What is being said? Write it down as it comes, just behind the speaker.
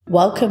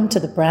Welcome to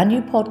the brand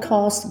new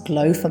podcast,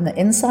 Glow from the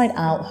Inside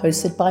Out,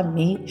 hosted by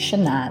me,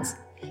 Shanaz,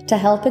 to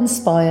help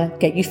inspire,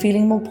 get you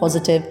feeling more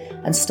positive,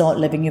 and start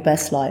living your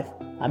best life.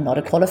 I'm not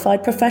a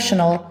qualified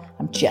professional,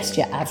 I'm just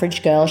your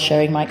average girl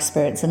sharing my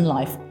experience in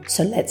life.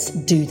 So let's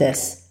do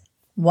this.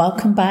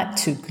 Welcome back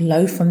to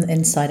Glow from the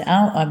Inside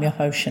Out. I'm your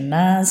host,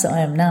 Shanaz. I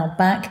am now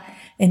back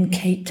in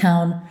Cape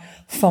Town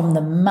from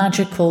the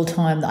magical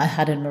time that I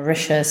had in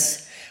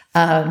Mauritius.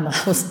 I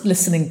was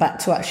listening back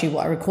to actually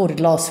what I recorded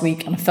last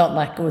week, and I felt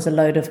like it was a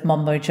load of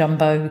mumbo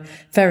jumbo,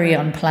 very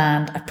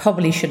unplanned. I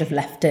probably should have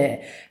left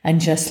it and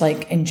just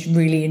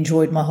really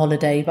enjoyed my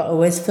holiday, but I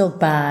always feel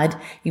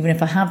bad, even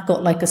if I have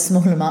got like a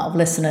small amount of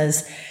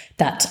listeners,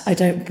 that I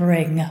don't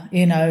bring,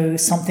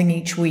 something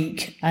each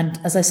week. And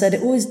as I said,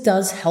 it always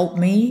does help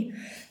me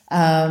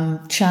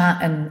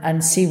chat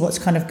and see what's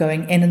kind of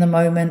going in the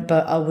moment,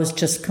 but I was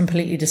just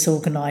completely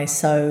disorganized.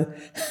 So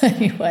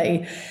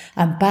anyway,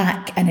 I'm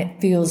back and it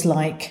feels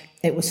like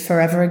it was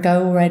forever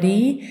ago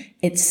already.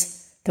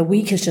 The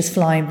week is just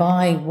flying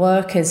by.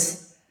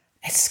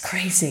 It's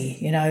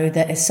crazy,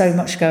 there is so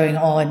much going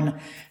on.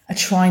 I'm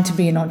trying to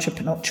be an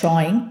entrepreneur,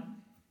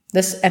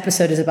 This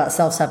episode is about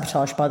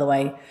self-sabotage, by the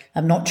way.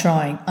 I'm not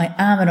trying. I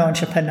am an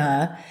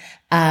entrepreneur.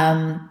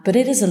 But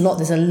it is a lot.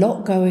 There's a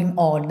lot going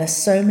on. There's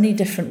so many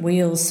different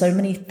wheels, so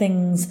many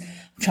things.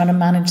 I'm trying to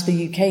manage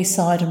the UK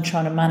side. I'm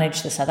trying to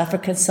manage the South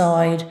African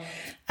side.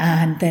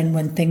 And then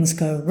when things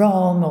go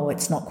wrong or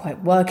it's not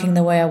quite working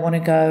the way I want to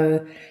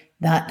go,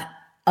 that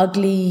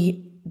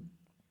ugly,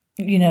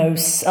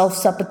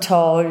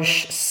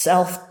 self-sabotage,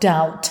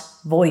 self-doubt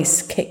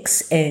voice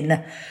kicks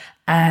in.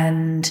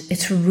 And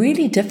it's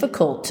really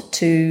difficult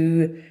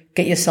to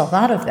get yourself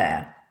out of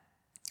there.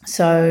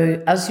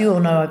 So as you all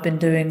know, I've been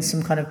doing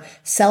some kind of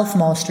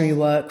self-mastery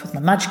work with my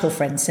magical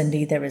friend,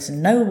 Cindy. There is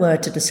no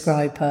word to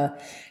describe her.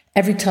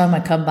 Every time I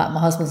come back,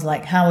 my husband's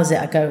like, how is it?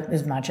 I go,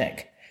 it's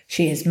magic.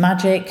 She is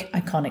magic.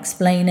 I can't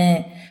explain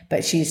it,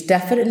 but she's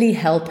definitely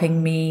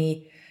helping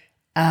me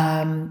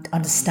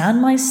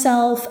understand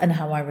myself and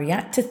how I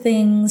react to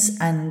things.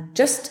 And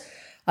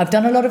I've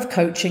done a lot of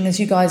coaching.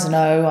 As you guys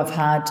know, I've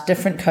had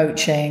different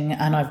coaching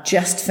and I've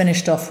just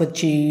finished off with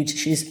Jude.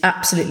 She's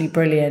absolutely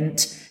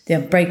brilliant. The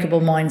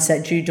Unbreakable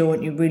Mindset, Jude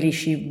Daunt,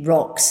 she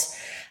rocks.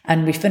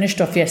 And we finished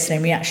off yesterday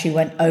and we actually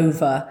went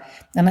over.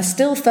 And I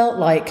still felt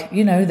like,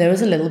 there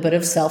was a little bit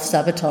of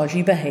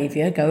self-sabotagey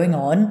behavior going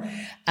on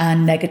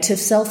and negative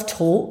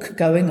self-talk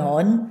going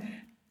on.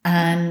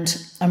 And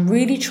I'm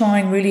really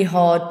trying really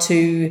hard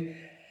to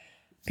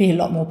be a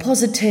lot more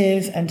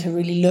positive and to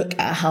really look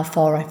at how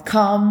far I've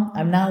come.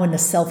 I'm now in the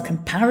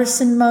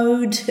self-comparison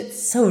mode.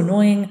 It's so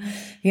annoying,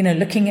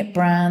 looking at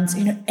brands,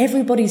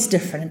 everybody's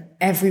different.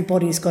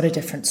 Everybody's got a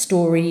different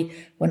story.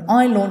 When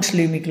I launched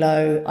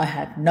LumiGlow, I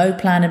had no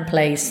plan in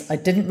place. I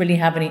didn't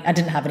have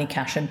any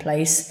cash in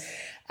place.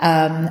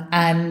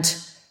 And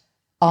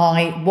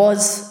I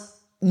was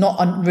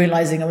not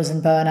realizing I was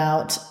in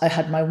burnout. I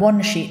had my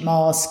one sheet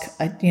mask.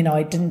 I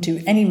didn't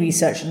do any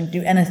research, I didn't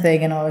do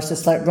anything. And I was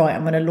just like, right,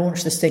 I'm going to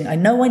launch this thing. I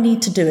know I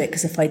need to do it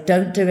because if I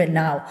don't do it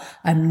now,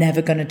 I'm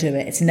never going to do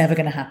it. It's never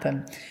going to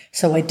happen.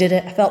 So I did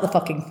it. I felt the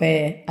fucking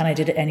fear and I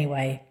did it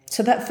anyway.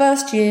 So that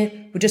first year,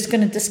 we're just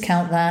going to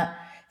discount that.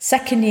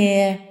 Second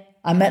year,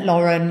 I met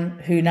Lauren,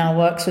 who now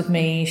works with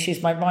me.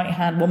 She's my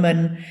right-hand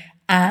woman.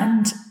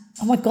 And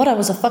oh my God, I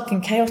was a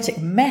fucking chaotic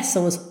mess. I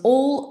was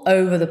all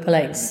over the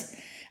place.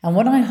 And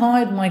when I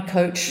hired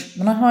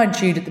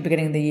Jude at the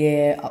beginning of the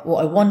year,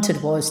 what I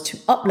wanted was to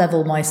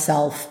up-level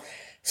myself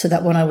so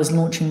that when I was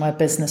launching my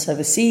business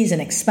overseas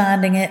and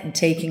expanding it and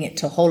taking it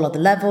to a whole other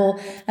level,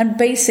 and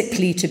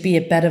basically to be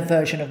a better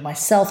version of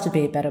myself, to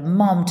be a better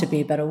mom, to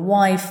be a better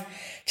wife,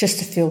 just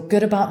to feel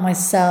good about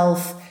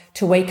myself,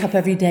 to wake up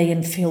every day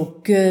and feel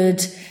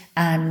good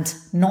and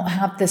not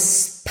have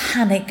this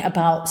panic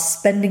about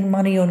spending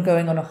money on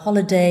going on a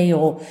holiday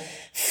or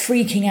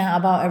freaking out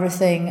about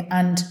everything.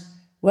 And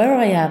where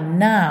I am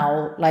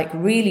now,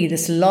 really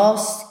this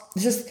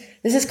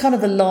is kind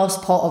of the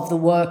last part of the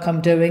work I'm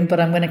doing, but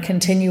I'm going to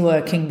continue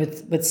working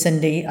with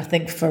Cindy, I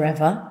think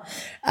forever,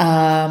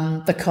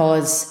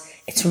 because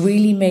it's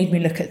really made me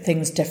look at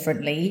things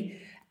differently.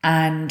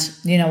 And,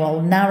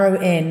 I'll narrow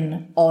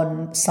in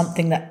on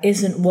something that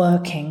isn't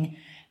working.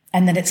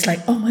 And then it's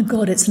like, oh my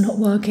God, it's not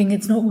working.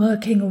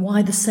 And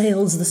why the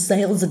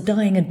sales are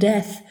dying a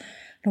death.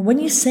 And when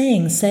you're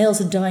saying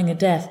sales are dying a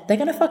death, they're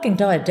going to fucking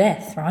die a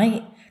death,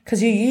 right?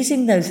 Because you're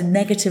using those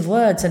negative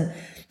words and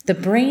the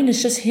brain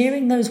is just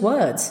hearing those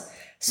words.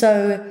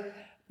 So,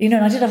 and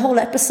I did a whole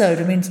episode.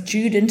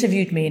 Jude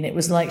interviewed me and it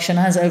was like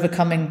Shanaz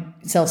overcoming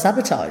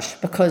self-sabotage,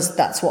 because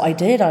that's what I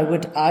did. I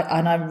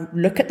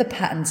look at the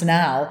patterns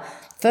now.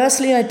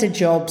 Firstly, I did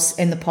jobs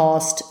in the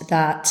past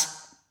that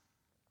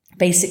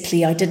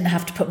basically I didn't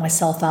have to put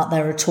myself out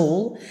there at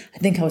all. I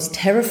think I was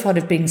terrified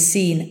of being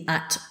seen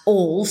at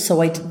all.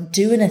 So I didn't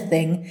do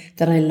anything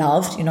that I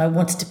loved. I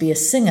wanted to be a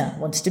singer,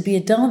 wanted to be a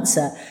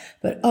dancer,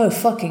 but oh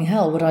fucking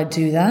hell, would I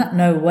do that?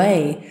 No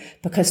way.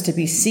 Because to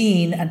be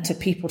seen and to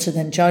people to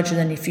then judge, and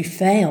then if you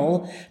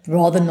fail,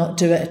 rather not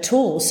do it at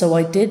all. So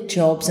I did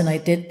jobs and I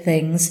did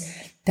things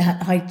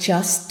that I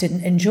just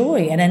didn't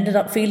enjoy and ended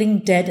up feeling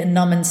dead and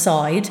numb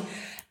inside.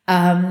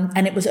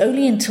 And it was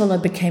only until I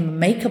became a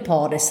makeup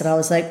artist that I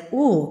was like,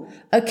 oh,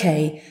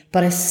 okay,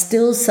 but I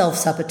still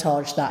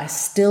self-sabotaged that. I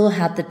still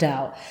had the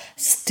doubt,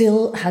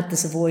 still had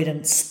this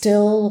avoidance,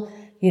 still,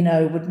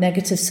 with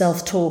negative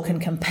self-talk and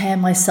compare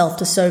myself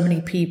to so many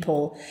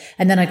people.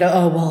 And then I go,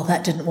 oh, well,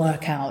 that didn't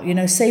work out.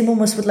 Same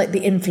almost with like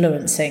the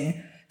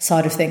influencing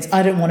side of things.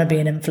 I don't want to be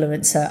an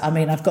influencer. I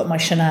mean, I've got my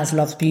Shanaz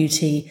Loves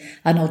Beauty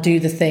and I'll do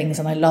the things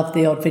and I love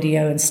the odd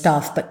video and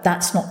stuff, but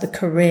that's not the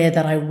career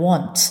that I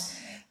want.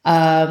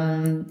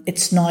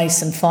 It's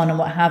nice and fun and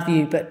what have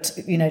you, but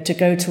to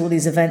go to all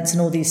these events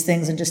and all these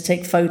things and just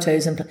take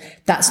photos, and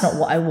that's not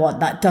what I want.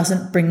 That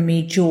doesn't bring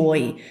me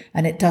joy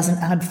and it doesn't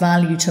add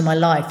value to my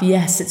life.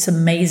 Yes, it's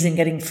amazing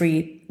getting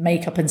free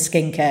makeup and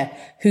skincare.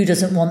 Who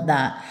doesn't want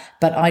that?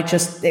 But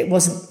it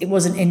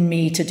wasn't in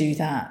me to do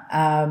that.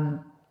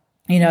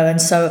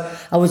 And so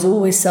I was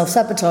always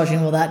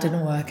self-sabotaging. Well, that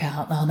didn't work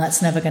out. Oh,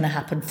 that's never going to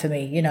happen for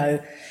me,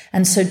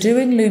 And so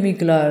doing Lumi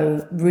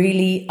Glow,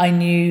 really, I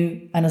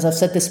knew, and as I've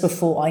said this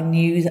before, I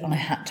knew that I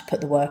had to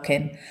put the work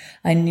in.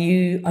 I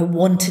knew I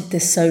wanted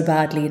this so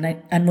badly.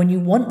 And when you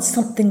want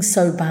something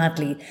so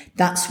badly,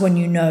 that's when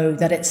you know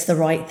that it's the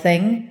right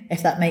thing,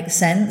 if that makes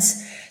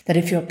sense. That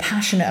if you're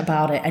passionate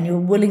about it and you're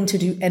willing to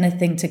do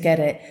anything to get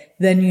it,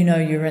 then you know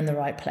you're in the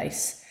right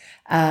place.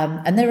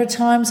 And there are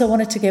times I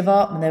wanted to give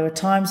up, and there were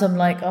times I'm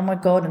like, oh my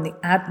God, and the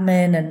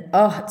admin, and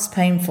it's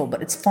painful,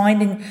 but it's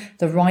finding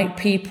the right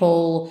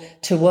people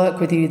to work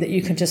with you that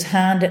you can just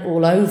hand it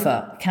all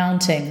over.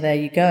 Accounting, there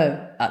you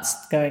go.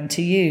 That's going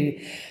to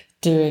you.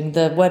 Doing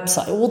the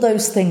website, all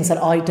those things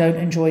that I don't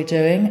enjoy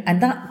doing.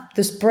 And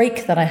this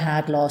break that I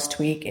had last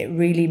week, it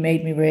really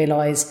made me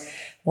realize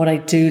what I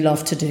do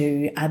love to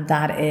do. And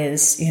that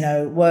is,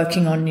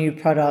 working on new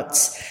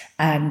products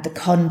and the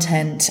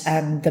content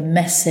and the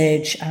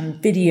message and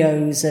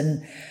videos.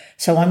 And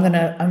so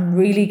I'm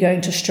really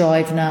going to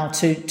strive now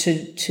to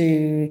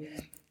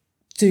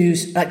do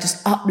like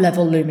just up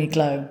level Lumi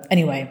Glow.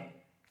 Anyway,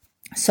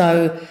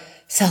 so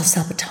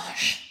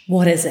self-sabotage,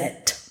 what is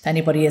it? If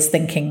anybody is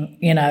thinking,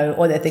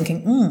 or they're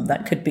thinking,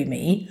 that could be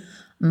me.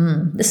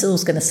 This is all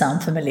going to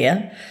sound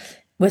familiar.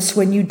 It's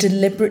when you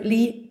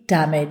deliberately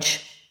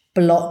damage,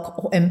 block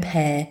or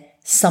impair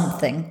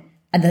something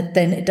and that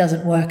then it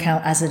doesn't work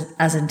out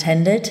as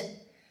intended,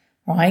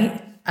 right?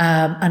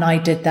 And I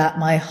did that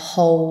my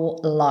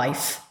whole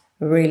life,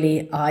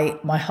 really,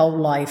 my whole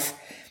life.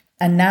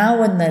 And now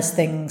when there's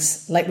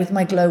things like with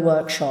my glow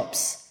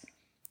workshops,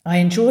 I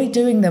enjoy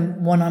doing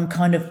them when I'm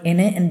kind of in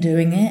it and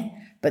doing it,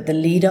 but the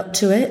lead up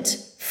to it,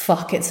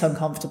 it's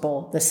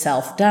uncomfortable. The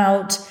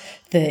self-doubt,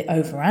 the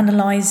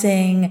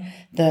overanalyzing,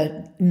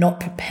 the not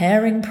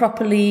preparing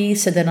properly.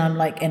 So then I'm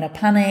like in a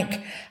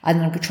panic and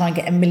I'm going to try and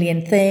get a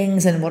million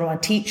things. And what do I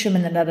teach them?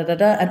 And then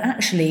And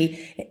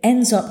actually it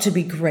ends up to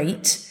be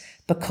great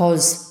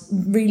because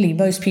really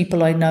most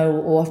people I know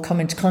or I've come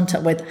into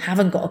contact with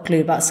haven't got a clue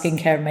about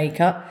skincare and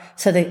makeup.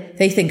 So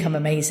they think I'm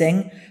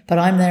amazing, but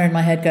I'm there in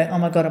my head going, oh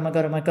my God, oh my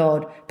God, oh my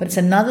God. But it's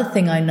another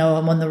thing I know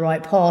I'm on the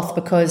right path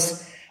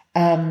because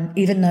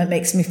even though it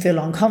makes me feel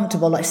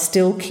uncomfortable, I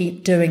still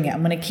keep doing it.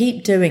 I'm going to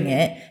keep doing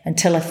it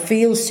until I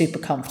feel super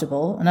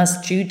comfortable. And as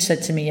Jude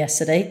said to me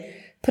yesterday,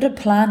 put a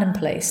plan in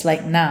place.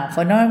 Like now, if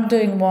I know I'm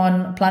doing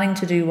one, planning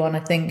to do one,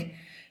 I think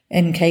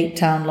in Cape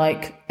Town,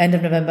 like end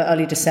of November,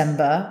 early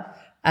December,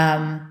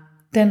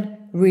 then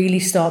really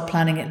start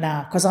planning it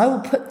now. Because I will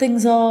put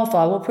things off,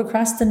 I will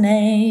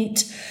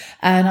procrastinate,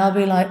 and I'll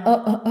be like,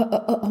 oh my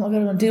God, I'm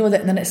going to deal with it.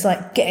 And then it's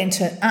like get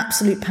into an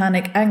absolute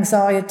panic,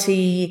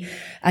 anxiety,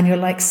 and you're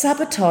like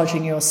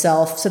sabotaging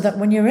yourself so that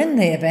when you're in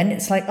the event,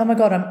 it's like, oh my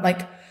God, I'm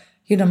like,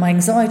 my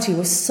anxiety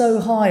was so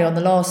high on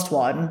the last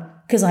one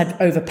because I'd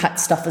overpacked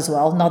stuff as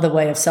well. Another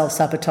way of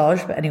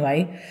self-sabotage. But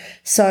anyway,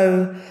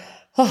 so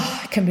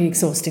it can be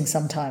exhausting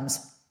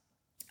sometimes.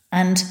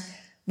 And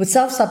with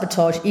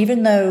self-sabotage,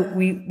 even though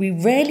we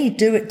rarely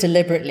do it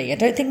deliberately, I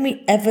don't think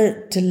we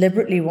ever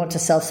deliberately want to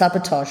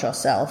self-sabotage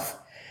ourselves,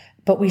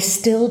 but we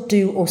still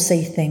do or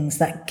say things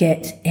that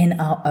get in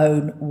our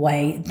own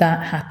way.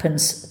 That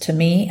happens to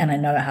me, and I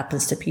know it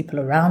happens to people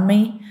around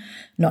me,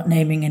 not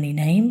naming any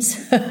names,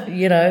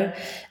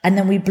 and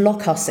then we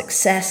block our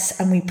success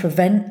and we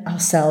prevent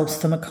ourselves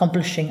from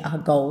accomplishing our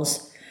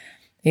goals.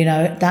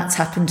 That's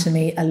happened to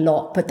me a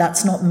lot, but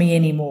that's not me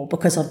anymore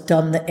because I've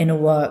done the inner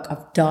work.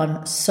 I've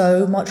done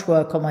so much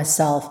work on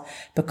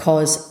myself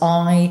because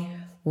I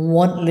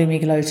want Lumi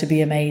Glow to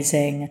be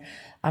amazing.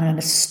 I'm going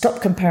to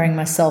stop comparing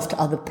myself to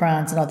other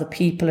brands and other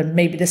people. And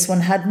maybe this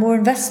one had more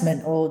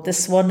investment or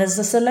this one is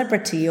a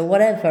celebrity or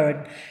whatever.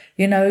 And,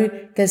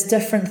 there's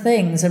different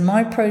things. And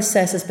my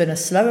process has been a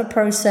slower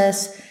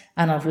process.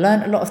 And I've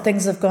learned a lot of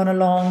things have gone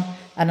along,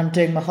 and I'm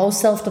doing my whole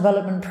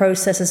self-development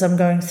process as I'm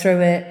going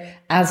through it,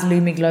 as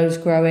Lumi Glow's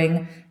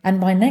growing.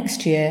 And by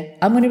next year,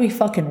 I'm going to be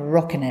fucking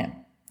rocking it.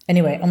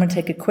 Anyway, I'm going to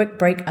take a quick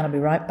break and I'll be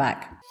right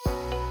back.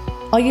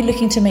 Are you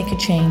looking to make a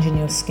change in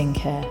your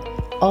skincare?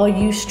 Are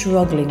you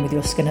struggling with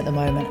your skin at the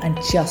moment and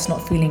just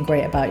not feeling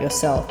great about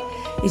yourself?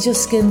 Is your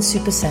skin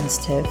super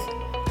sensitive?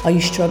 Are you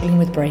struggling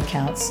with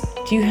breakouts?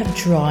 Do you have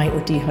dry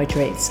or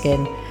dehydrated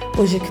skin?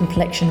 Or is your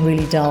complexion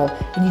really dull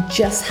and you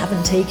just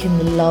haven't taken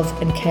the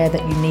love and care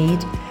that you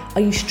need?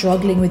 Are you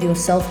struggling with your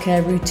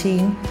self-care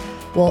routine?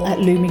 Well, at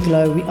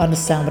LumiGlow, we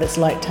understand what it's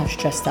like to have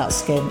stressed out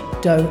skin.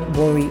 Don't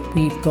worry,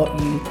 we've got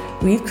you.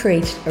 We've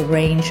created a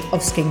range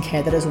of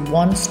skincare that is a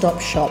one-stop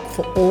shop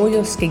for all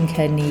your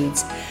skincare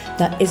needs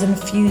that is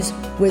infused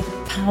with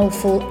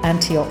powerful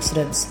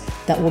antioxidants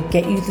that will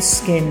get you the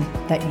skin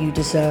that you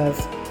deserve,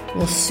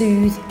 will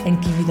soothe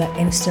and give you that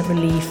instant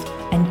relief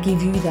and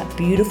give you that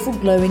beautiful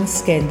glowing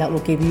skin that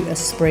will give you a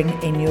spring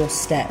in your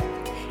step.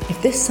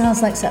 If this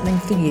sounds like something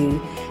for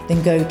you,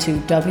 then go to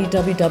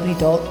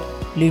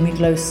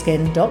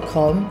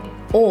www.lumiglowskin.com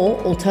or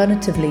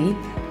alternatively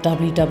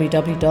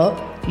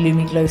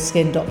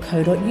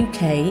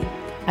www.lumiglowskin.co.uk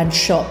and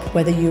shop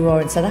whether you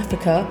are in South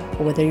Africa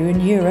or whether you're in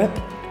Europe.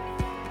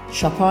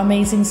 Shop our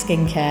amazing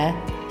skincare,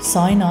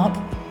 sign up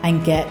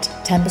and get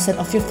 10%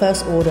 off your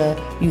first order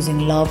using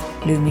Love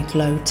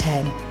LumiGlow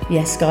 10.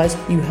 Yes guys,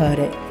 you heard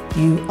it.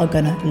 You are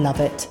gonna love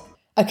it.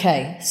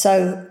 Okay,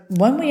 so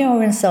when we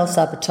are in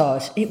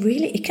self-sabotage,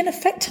 it can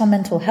affect our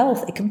mental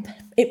health.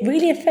 It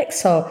really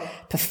affects our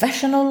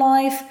professional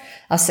life,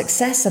 our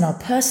success and our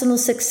personal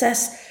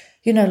success.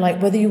 You know,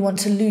 like whether you want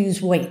to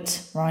lose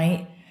weight,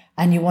 right?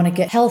 And you want to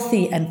get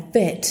healthy and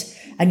fit,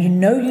 and you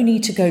know you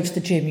need to go to the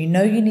gym, you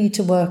know you need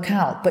to work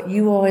out, but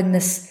you are in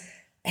this,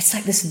 it's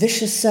like this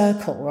vicious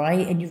circle,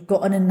 right? And you've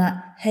gotten in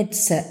that head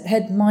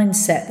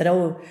mindset that,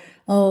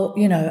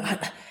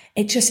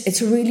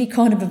 it's really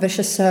kind of a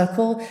vicious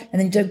circle, and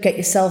then you don't get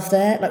yourself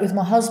there. Like with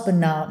my husband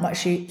now, I'm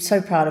actually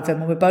so proud of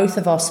him. And both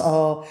of us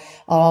are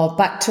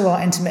back to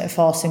our intermittent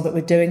fasting, but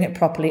we're doing it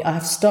properly. I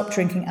have stopped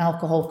drinking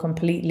alcohol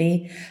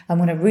completely. I'm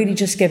going to really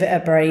just give it a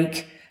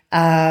break.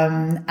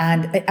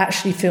 And it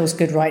actually feels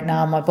good right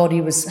now. My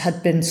body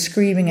had been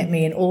screaming at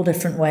me in all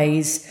different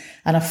ways,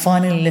 and I'm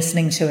finally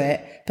listening to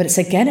it. But it's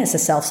a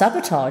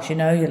self-sabotage,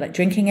 you're like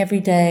drinking every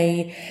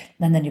day,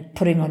 and then you're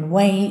putting on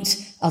weight,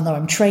 and then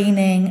I'm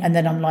training, and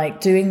then I'm like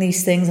doing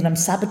these things, and I'm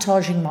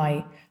sabotaging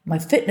my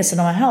fitness and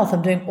my health.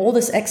 I'm doing all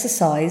this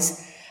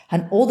exercise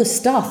and all this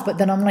stuff, but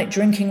then I'm like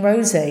drinking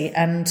rosé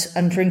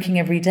and drinking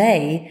every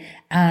day.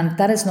 And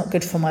that is not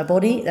good for my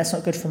body. That's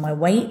not good for my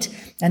weight.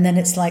 And then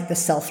it's like the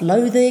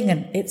self-loathing,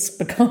 and it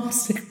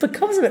becomes a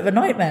bit of a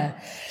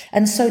nightmare.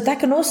 And so that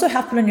can also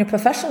happen in your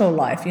professional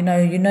life. You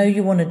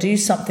want to do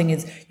something,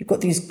 you've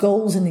got these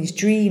goals and these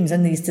dreams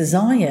and these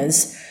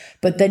desires,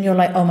 but then you're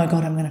like, oh my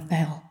God, I'm going to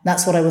fail.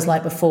 That's what I was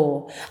like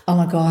before. Oh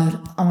my God,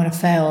 I'm going to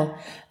fail.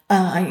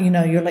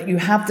 You're like, you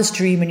have this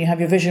dream and you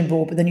have your vision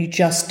board, but then you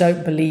just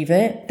don't believe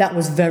it. That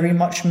was very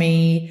much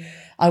me.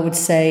 I would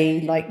say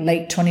like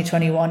late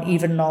 2021,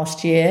 even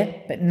last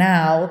year. But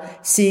now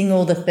seeing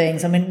all the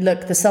things,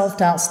 look, the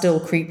self-doubt still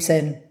creeps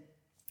in.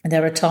 And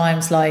there are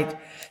times like,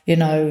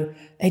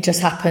 it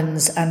just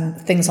happens and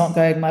things aren't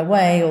going my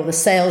way, or the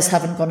sales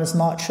haven't gone as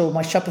much, or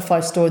my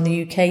Shopify store in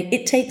the UK.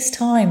 It takes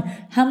time.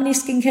 How many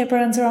skincare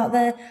brands are out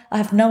there? I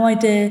have no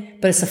idea,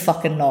 but it's a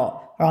fucking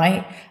lot,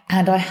 right?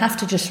 And I have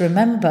to just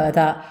remember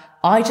that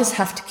I just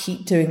have to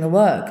keep doing the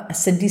work.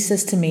 As Cindy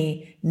says to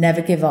me,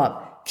 never give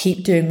up.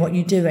 Keep doing what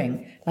you're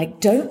doing. Like,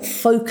 don't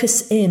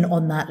focus in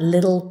on that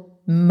little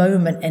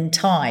moment in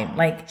time.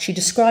 Like she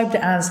described it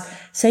as,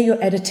 say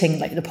you're editing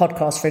like the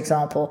podcast, for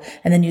example,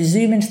 and then you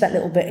zoom into that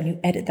little bit and you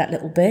edit that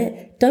little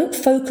bit. Don't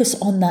focus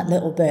on that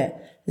little bit.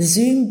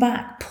 Zoom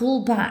back,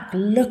 pull back,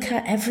 look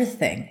at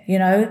everything,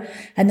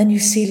 and then you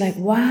see like,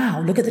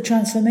 wow, look at the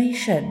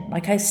transformation.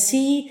 Like I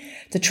see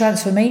the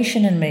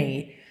transformation in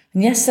me.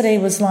 And yesterday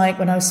was like,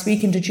 when I was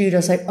speaking to Jude, I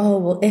was like, oh,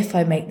 well, if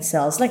I make the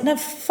sales, like, no,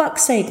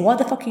 fuck's sake, why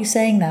the fuck are you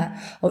saying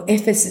that? Or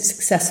if it's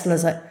successful, I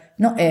was like,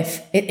 not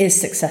if, it is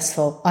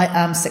successful. I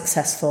am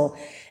successful.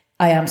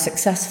 I am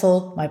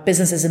successful. My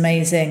business is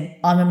amazing.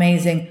 I'm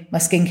amazing. My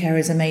skincare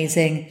is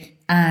amazing.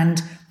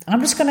 And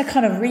I'm just going to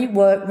kind of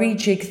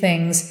rejig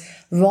things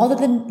rather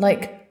than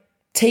like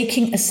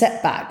taking a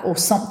setback or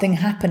something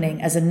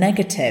happening as a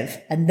negative.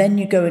 And then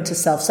you go into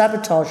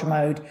self-sabotage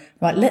mode,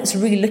 right? Let's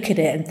really look at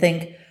it and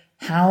think,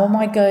 how am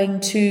I going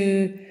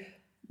to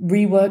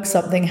rework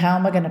something? How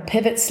am I going to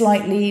pivot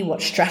slightly?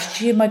 What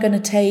strategy am I going to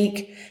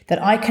take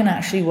that I can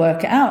actually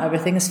work it out?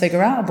 Everything is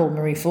figure outable,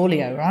 Marie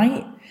Forleo,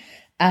 right?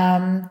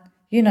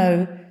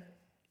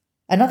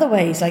 Another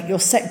way is like you'll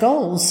set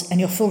goals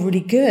and you'll feel really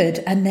good,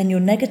 and then your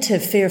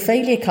negative fear of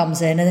failure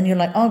comes in, and then you're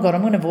like, oh God,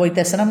 I'm going to avoid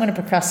this, and I'm going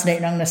to procrastinate,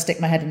 and I'm going to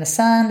stick my head in the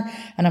sand,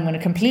 and I'm going to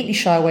completely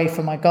shy away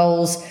from my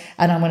goals,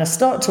 and I'm going to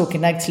start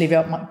talking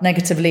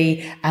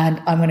negatively,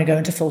 and I'm going to go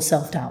into full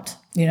self-doubt.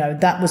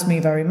 That was me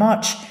very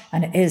much,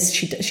 and it is,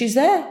 she's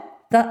there.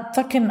 That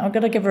fucking, I've got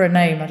to give her a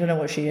name. I don't know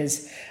what she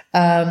is.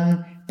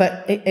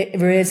 But it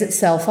rears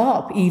itself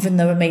up, even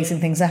though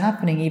amazing things are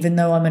happening, even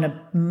though I'm in a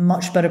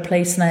much better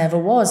place than I ever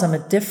was. I'm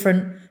a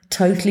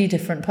totally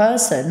different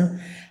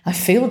person. I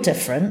feel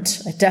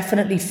different. I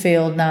definitely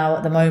feel now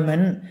at the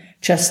moment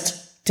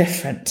just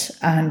different,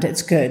 and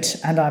it's good,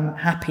 and I'm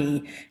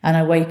happy. And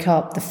I wake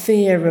up, the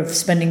fear of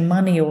spending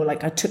money, or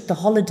like I took the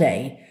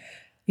holiday.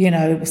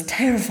 Was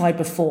terrified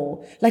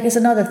before. Like, it's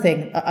another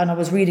thing. And I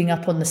was reading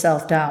up on the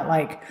self-doubt,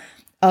 like,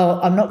 oh,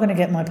 I'm not going to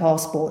get my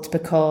passport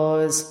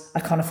because I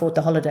can't afford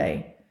the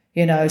holiday,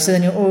 So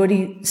then you're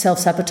already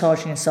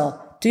self-sabotaging yourself.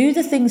 Do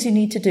the things you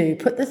need to do.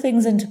 Put the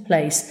things into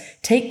place.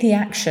 Take the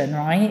action,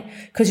 right?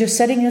 Because you're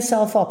setting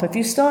yourself up. If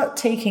you start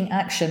taking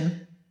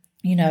action,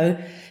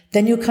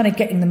 then you're kind of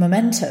getting the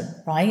momentum,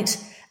 right?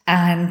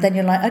 And then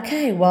you're like,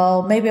 okay,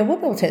 well, maybe I will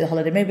be able to take the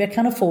holiday. Maybe I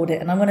can afford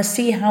it. And I'm going to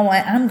see how I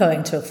am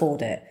going to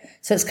afford it.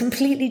 So it's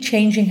completely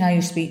changing how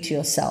you speak to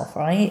yourself,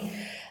 right?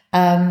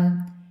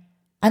 And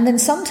then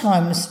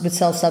sometimes with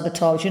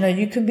self-sabotage,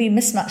 you can be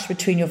mismatched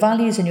between your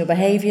values and your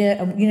behavior.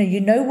 And, you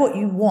know what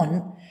you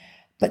want,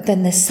 but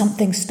then there's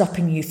something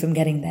stopping you from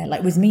getting there.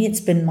 Like with me,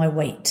 it's been my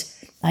weight.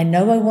 I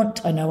know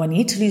I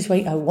need to lose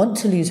weight. I want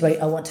to lose weight.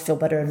 I want to feel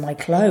better in my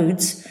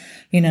clothes.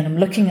 And I'm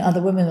looking at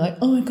other women like,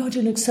 oh my God,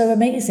 you look so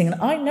amazing.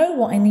 And I know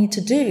what I need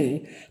to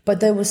do, but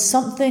there was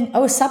something, I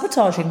was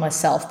sabotaging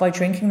myself by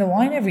drinking the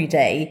wine every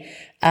day.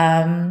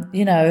 And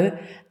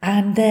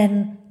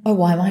then, oh,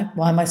 why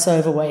am I so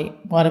overweight?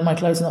 Why do my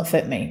clothes not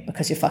fit me?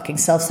 Because you're fucking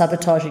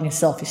self-sabotaging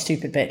yourself, you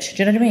stupid bitch.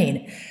 Do you know what I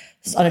mean?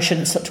 I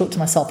shouldn't talk to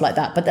myself like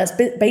that, but that's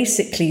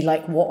basically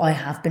like what I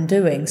have been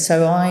doing.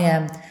 So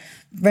I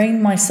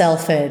reined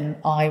myself in.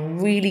 I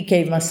really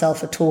gave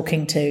myself a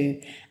talking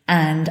to,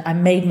 and I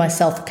made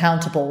myself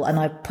accountable, and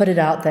I put it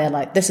out there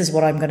like, this is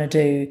what I'm going to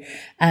do.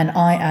 And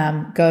I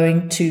am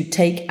going to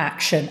take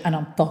action, and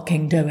I'm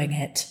fucking doing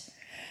it.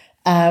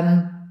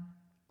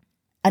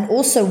 And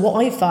also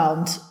what I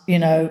found,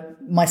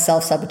 my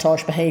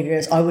self-sabotage behavior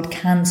is I would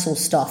cancel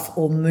stuff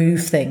or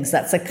move things.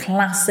 That's a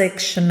classic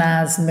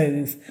Shanaz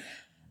move.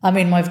 I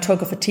mean, my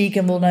photographer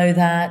Tegan will know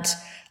that.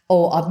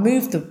 Or I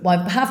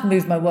have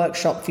moved my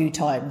workshop a few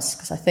times,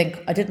 because I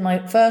think I did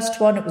my first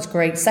one. It was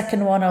great.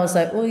 Second one, I was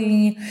like,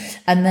 oy.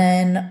 And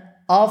then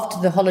after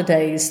the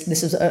holidays,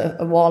 this was a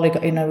while ago,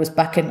 I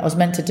was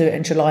meant to do it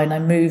in July, and I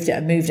moved it,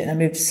 and I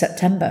moved to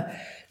September.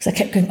 Because I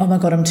kept going, oh my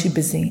God, I'm too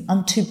busy.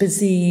 I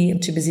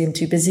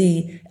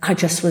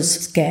just was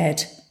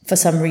scared for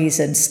some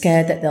reason,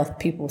 scared that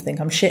people think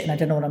I'm shit and I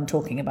don't know what I'm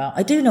talking about.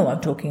 I do know what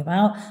I'm talking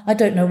about. I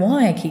don't know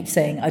why I keep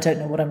saying I don't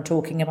know what I'm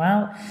talking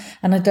about.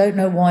 And I don't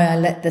know why I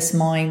let this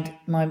my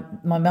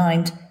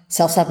mind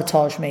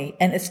self-sabotage me.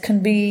 And it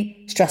can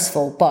be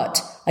stressful,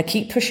 but I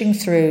keep pushing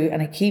through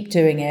and I keep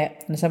doing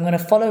it. And so I'm going to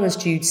follow, as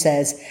Jude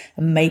says,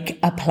 and make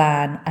a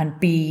plan and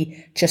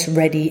be just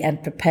ready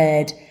and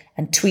prepared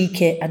and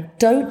tweak it, and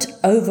don't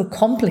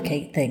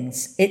overcomplicate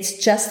things.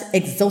 It's just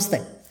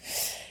exhausting.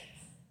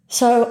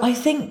 So I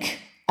think,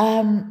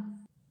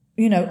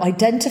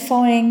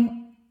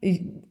 identifying,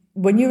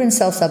 when you're in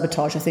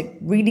self-sabotage, I think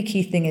really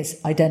key thing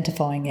is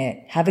identifying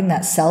it, having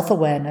that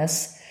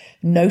self-awareness,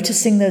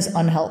 noticing those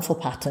unhelpful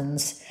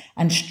patterns,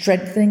 and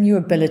strengthening your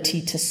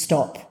ability to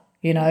stop.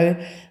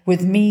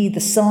 With me,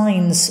 the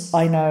signs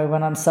I know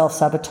when I'm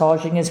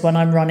self-sabotaging is when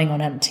I'm running on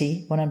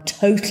empty, when I'm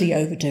totally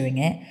overdoing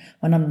it,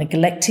 when I'm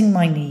neglecting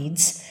my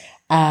needs.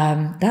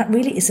 That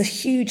really is a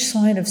huge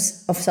sign of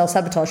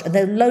self-sabotage. And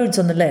there are loads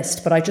on the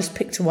list, but I just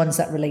picked ones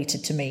that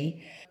related to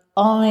me.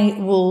 I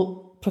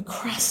will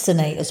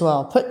procrastinate as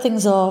well, put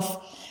things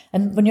off.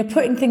 And when you're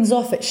putting things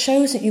off, it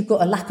shows that you've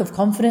got a lack of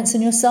confidence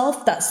in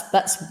yourself. That's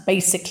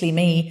basically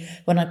me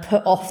when I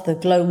put off the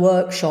glow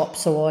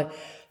workshops, or I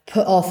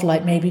put off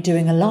like maybe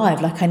doing a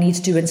live, like I need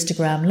to do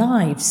Instagram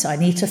lives. I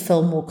need to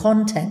film more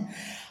content.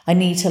 I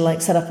need to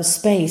like set up a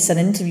space and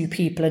interview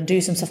people and do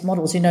some stuff,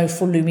 models, for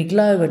Lumi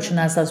Glow and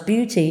Shanaz Loves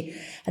Beauty.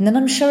 And then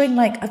I'm showing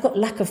like I've got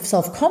lack of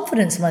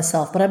self-confidence in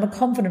myself, but I'm a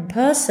confident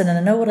person and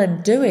I know what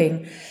I'm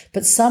doing.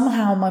 But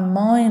somehow my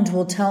mind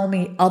will tell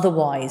me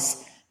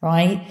otherwise,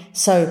 right?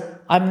 So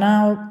I'm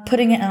now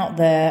putting it out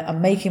there.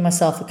 I'm making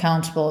myself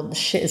accountable, and the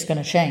shit is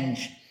going to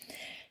change.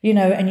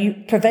 And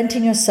you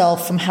preventing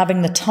yourself from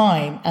having the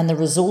time and the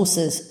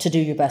resources to do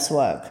your best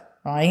work,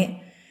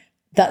 right?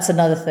 That's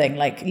another thing,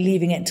 like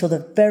leaving it until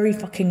the very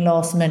fucking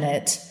last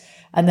minute,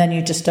 and then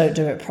you just don't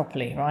do it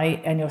properly, right?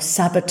 And you're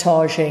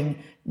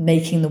sabotaging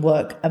making the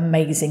work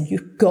amazing.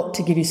 You've got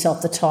to give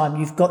yourself the time.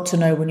 You've got to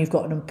know when you've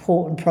got an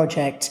important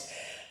project,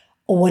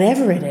 or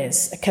whatever it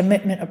is, a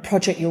commitment, a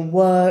project, your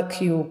work,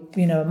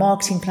 a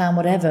marketing plan,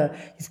 whatever.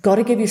 You've got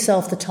to give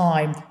yourself the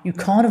time. You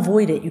can't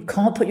avoid it. You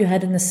can't put your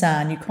head in the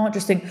sand. You can't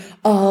just think,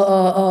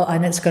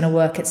 and it's going to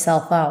work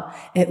itself out.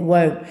 It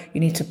won't.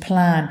 You need to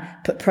plan,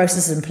 put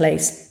processes in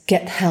place,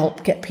 get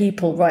help, get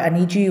people, right? I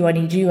need you.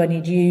 And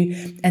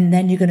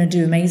then you're going to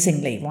do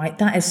amazingly, right?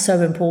 That is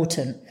so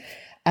important.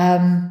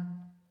 And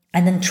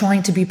then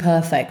trying to be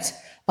perfect.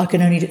 I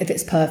can only do if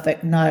it's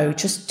perfect. No,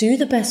 just do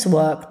the best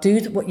work. Do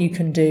what you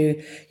can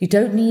do. You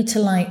don't need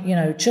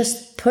to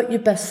just put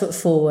your best foot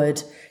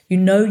forward.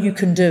 You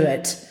can do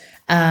it.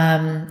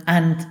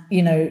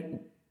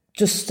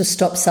 Just to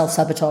stop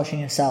self-sabotaging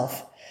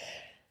yourself.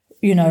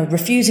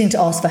 Refusing to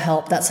ask for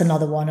help. That's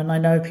another one. And I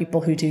know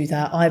people who do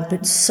that. I've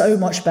been so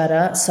much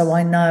better. So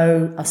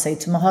I say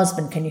to my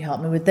husband, can you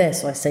help me with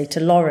this? Or I say to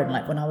Lauren,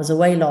 like when I was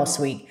away last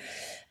week,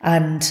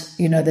 And,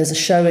 there's a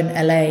show in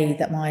LA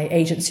that my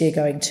agency are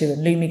going to,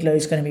 and Lumi Glow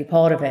is going to be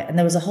part of it. And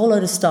there was a whole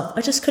load of stuff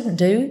I just couldn't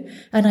do.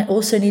 And I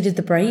also needed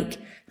the break.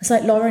 It's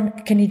like, Lauren,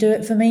 can you do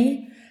it for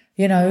me?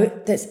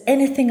 There's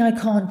anything I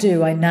can't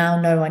do, I now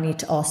know I need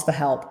to ask for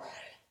help.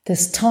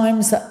 There's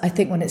times that I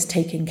think when it's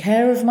taking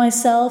care of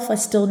myself, I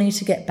still need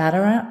to get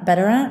better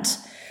at.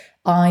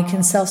 I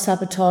can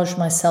self-sabotage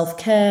my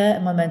self-care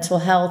and my mental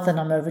health, and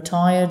I'm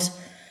overtired.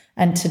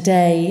 And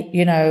today,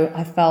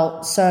 I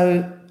felt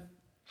so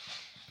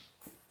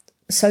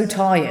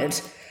tired,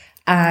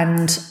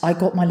 and I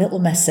got my little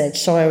message.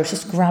 So I was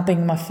just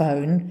grabbing my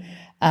phone,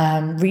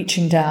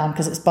 reaching down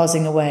because it's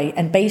buzzing away.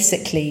 And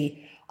basically,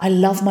 I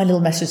love my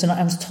little messages, and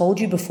I've told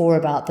you before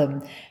about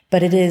them,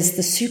 but it is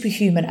the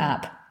Superhuman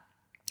app.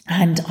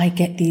 And I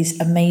get these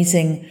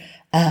amazing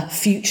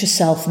future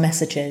self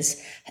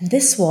messages. And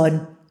this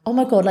one, oh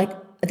my God, like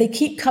they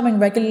keep coming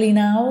regularly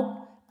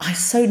now. I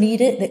so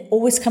need it. They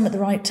always come at the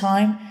right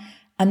time.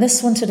 And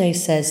this one today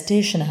says,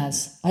 Dear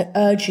Shanaz, I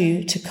urge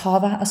you to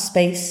carve out a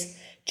space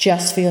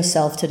just for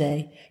yourself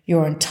today.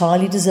 You're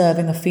entirely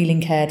deserving of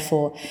feeling cared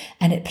for,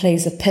 and it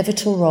plays a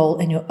pivotal role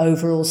in your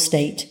overall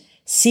state.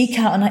 Seek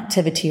out an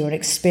activity or an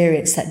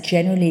experience that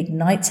genuinely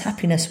ignites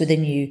happiness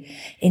within you.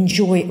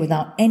 Enjoy it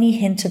without any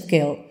hint of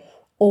guilt.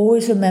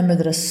 Always remember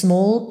that a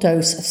small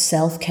dose of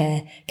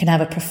self-care can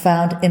have a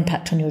profound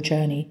impact on your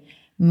journey.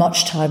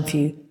 Much time for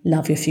you.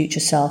 Love your future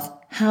self.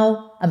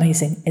 How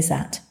amazing is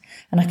that?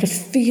 And I could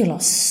feel I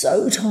was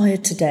so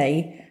tired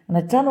today, and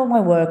I'd done all my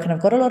work and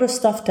I've got a lot of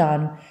stuff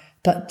done,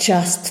 but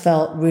just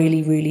felt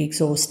really, really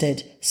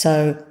exhausted.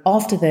 So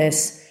after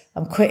this,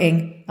 I'm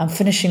quitting, I'm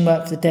finishing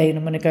work for the day, and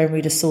I'm going to go and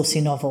read a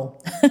saucy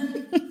novel.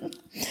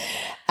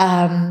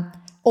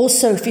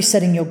 Also, if you're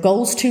setting your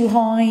goals too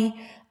high,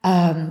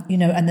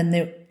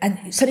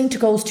 and setting to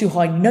goals too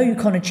high, you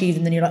can't achieve,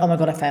 and then you're like, oh my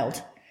God, I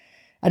failed.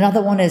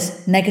 Another one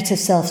is negative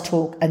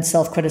self-talk and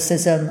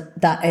self-criticism.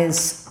 That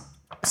is,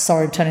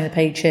 sorry, I'm turning the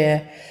page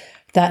here.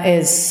 That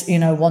is,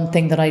 one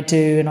thing that I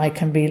do, and I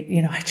can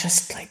be, I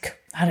just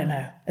I don't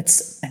know.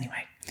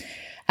 Anyway.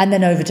 And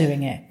then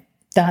overdoing it.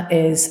 That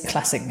is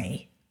classic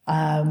me.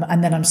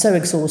 And then I'm so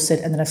exhausted,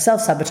 and then I've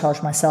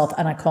self-sabotaged myself,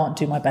 and I can't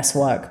do my best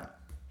work.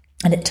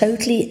 And it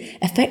totally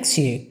affects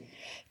you.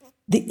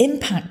 The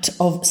impact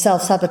of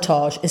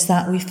self-sabotage is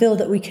that we feel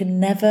that we can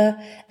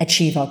never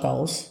achieve our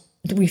goals.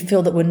 We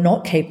feel that we're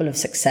not capable of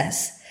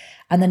success.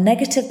 And the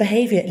negative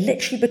behavior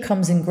literally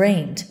becomes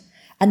ingrained.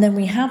 And then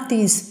we have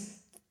these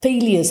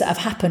failures that have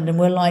happened, and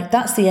we're like,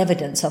 that's the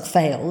evidence I've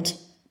failed,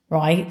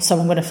 right? So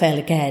I'm going to fail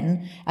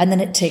again. And then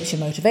it takes your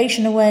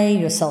motivation away,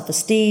 your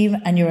self-esteem,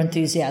 and your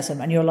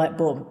enthusiasm. And you're like,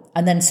 boom.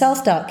 And then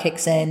self-doubt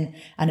kicks in,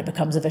 and it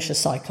becomes a vicious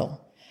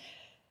cycle.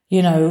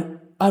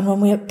 And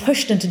when we're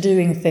pushed into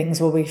doing things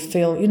where we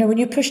feel, when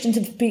you're pushed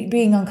into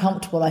being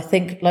uncomfortable, I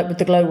think like with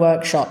the Glow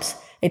workshops,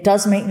 it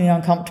does make me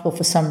uncomfortable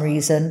for some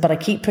reason, but I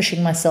keep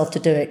pushing myself to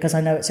do it because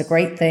I know it's a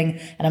great thing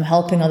and I'm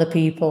helping other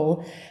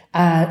people,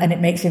 and it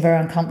makes me very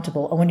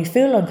uncomfortable. And when you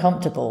feel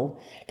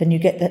uncomfortable, then you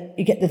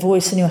get the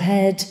voice in your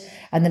head,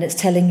 and then it's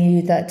telling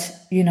you that,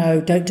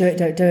 don't do it.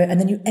 And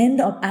then you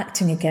end up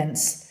acting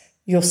against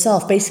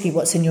yourself, basically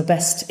what's in your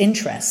best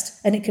interest.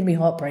 And it can be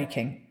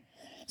heartbreaking.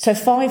 So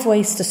 5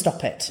 ways to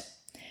stop it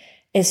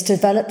is to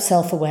develop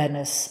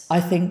self-awareness.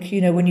 I think,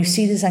 when you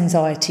see this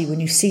anxiety,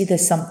 when you see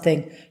there's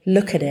something,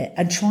 look at it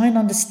and try and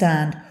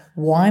understand,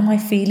 why am I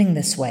feeling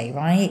this way,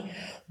 right?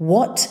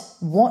 What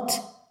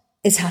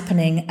is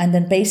happening? And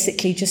then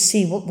basically just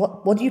see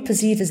what do you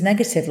perceive as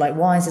negative? Like,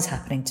 why is this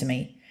happening to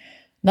me?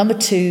 Number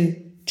 2,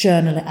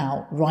 journal it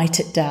out, write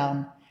it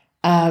down,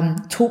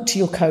 talk to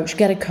your coach,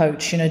 get a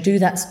coach, do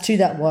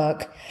that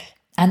work.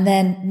 And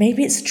then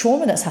maybe it's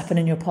trauma that's happened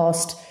in your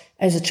past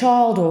as a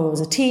child or as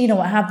a teen or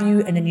what have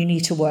you, and then you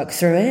need to work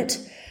through it.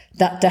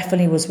 That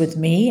definitely was with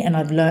me, and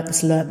I've learned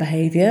this learned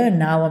behavior, and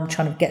now I'm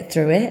trying to get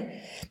through it.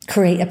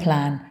 Create a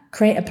plan,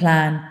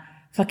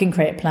 fucking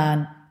create a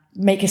plan,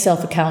 make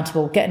yourself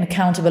accountable, get an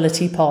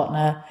accountability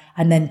partner,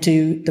 and then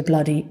do the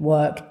bloody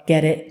work,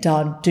 get it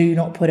done. Do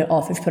not put it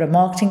off. If you put a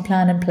marketing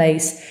plan in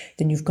place,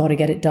 then you've got to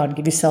get it done.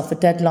 Give yourself a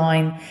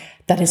deadline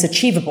that is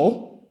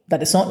achievable,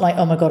 that it's not like,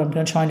 oh my God, I'm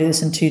going to try and do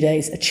this in 2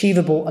 days.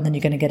 Achievable, and then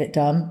you're going to get it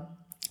done.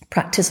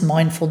 Practice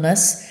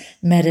mindfulness,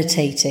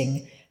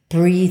 meditating,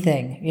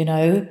 breathing,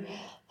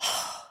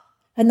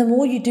 And the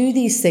more you do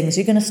these things,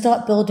 you're going to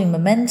start building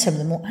momentum.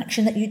 The more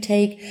action that you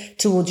take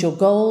towards your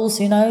goals,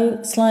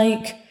 it's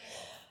like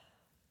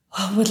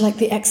with like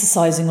the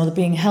exercising or the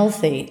being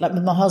healthy, like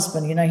with my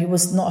husband, he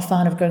was not a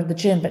fan of going to the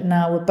gym, but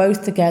now we're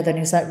both together and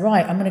he's like,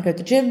 right, I'm going to go to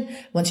the gym.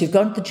 Once you've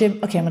gone to the gym,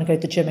 okay, I'm going to go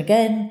to the gym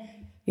again.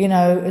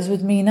 As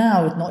with me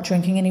now, with not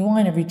drinking any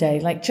wine every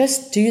day, like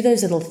just do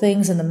those little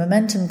things and the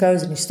momentum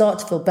goes and you start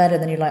to feel better.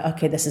 Then you're like,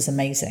 okay, this is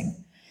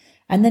amazing.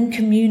 And then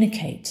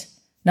communicate.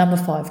 Number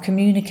 5,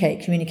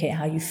 communicate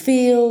how you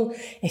feel.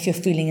 If you're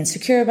feeling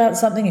insecure about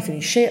something, if you're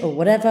feeling shit or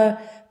whatever,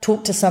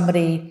 talk to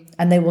somebody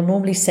and they will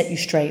normally set you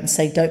straight and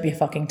say, don't be a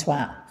fucking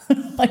twat.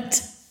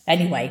 Right?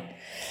 Anyway,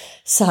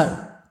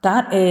 so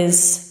that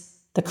is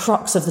the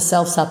crux of the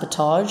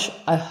self-sabotage.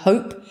 I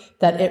hope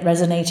that it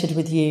resonated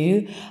with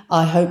you.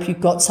 I hope you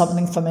got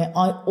something from it.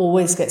 I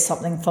always get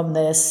something from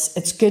this.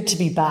 It's good to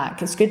be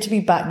back. It's good to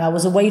be back. Now, I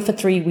was away for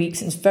 3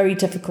 weeks. It was very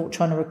difficult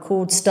trying to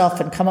record stuff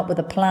and come up with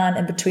a plan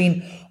in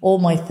between all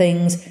my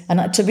things.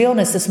 And to be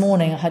honest, this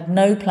morning I had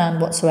no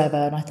plan whatsoever.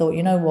 And I thought,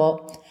 you know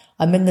what?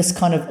 I'm in this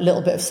kind of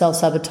little bit of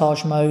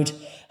self-sabotage mode.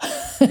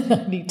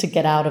 I need to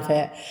get out of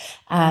it.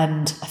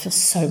 And I feel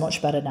so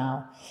much better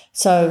now.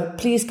 So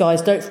please,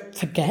 guys, don't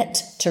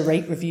forget to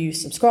rate, review,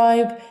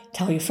 subscribe,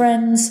 tell your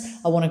friends.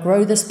 I want to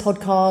grow this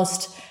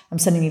podcast. I'm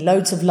sending you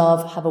loads of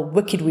love. Have a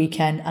wicked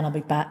weekend, and I'll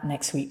be back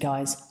next week,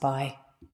 guys. Bye.